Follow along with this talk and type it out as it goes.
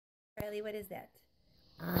Riley, what is that?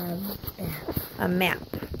 Um, A map.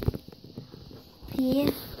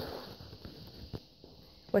 P.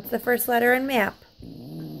 What's the first letter in map?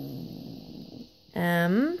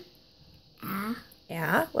 M. A.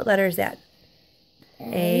 Yeah. What letter is that?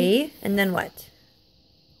 A. And then what?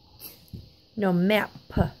 No, map.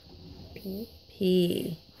 P.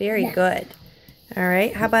 P. Very good. All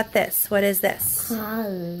right. How about this? What is this?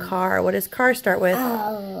 Car. Car. What does car start with?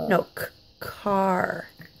 O. No, car.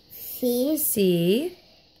 C. C.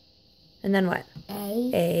 And then what?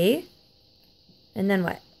 A. A. And then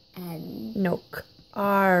what? N. No,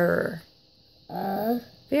 R. O.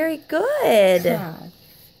 Very good. Car.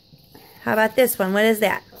 How about this one? What is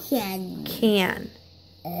that? Can. Can.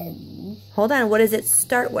 N. Hold on. What does it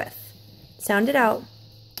start with? Sound it out.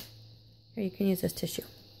 Here, you can use this tissue.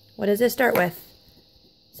 What does it start with?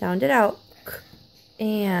 Sound it out.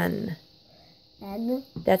 An. N.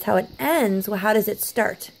 That's how it ends. Well, how does it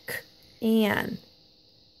start? An.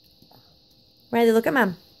 Riley, look at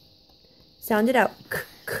Mom. Sound it out.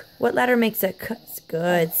 What letter makes it k?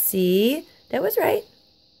 Good. C. That was right.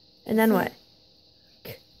 And then what?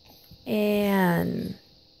 An.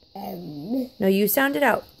 N. No, you sound it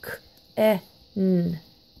out. N. N.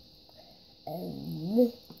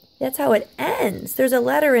 That's how it ends. There's a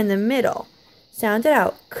letter in the middle. Sound it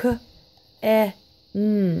out.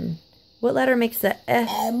 N. What letter makes the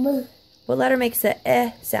M. What letter makes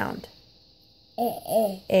the sound?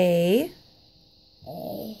 A. A.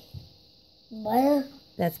 A. What?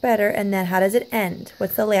 That's better. And then how does it end?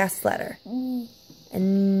 What's the last letter? N.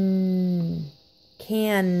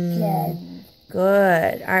 Can. Can.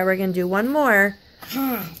 Good. All right, we're going to do one more.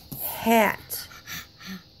 Hat. Hat.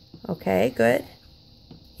 Okay, good.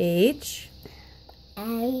 H.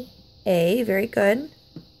 A. A. Very good.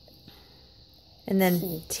 And then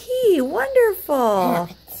T. T. Wonderful.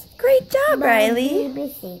 Hat. Great job, Riley.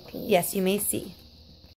 B, C, P. Yes, you may see.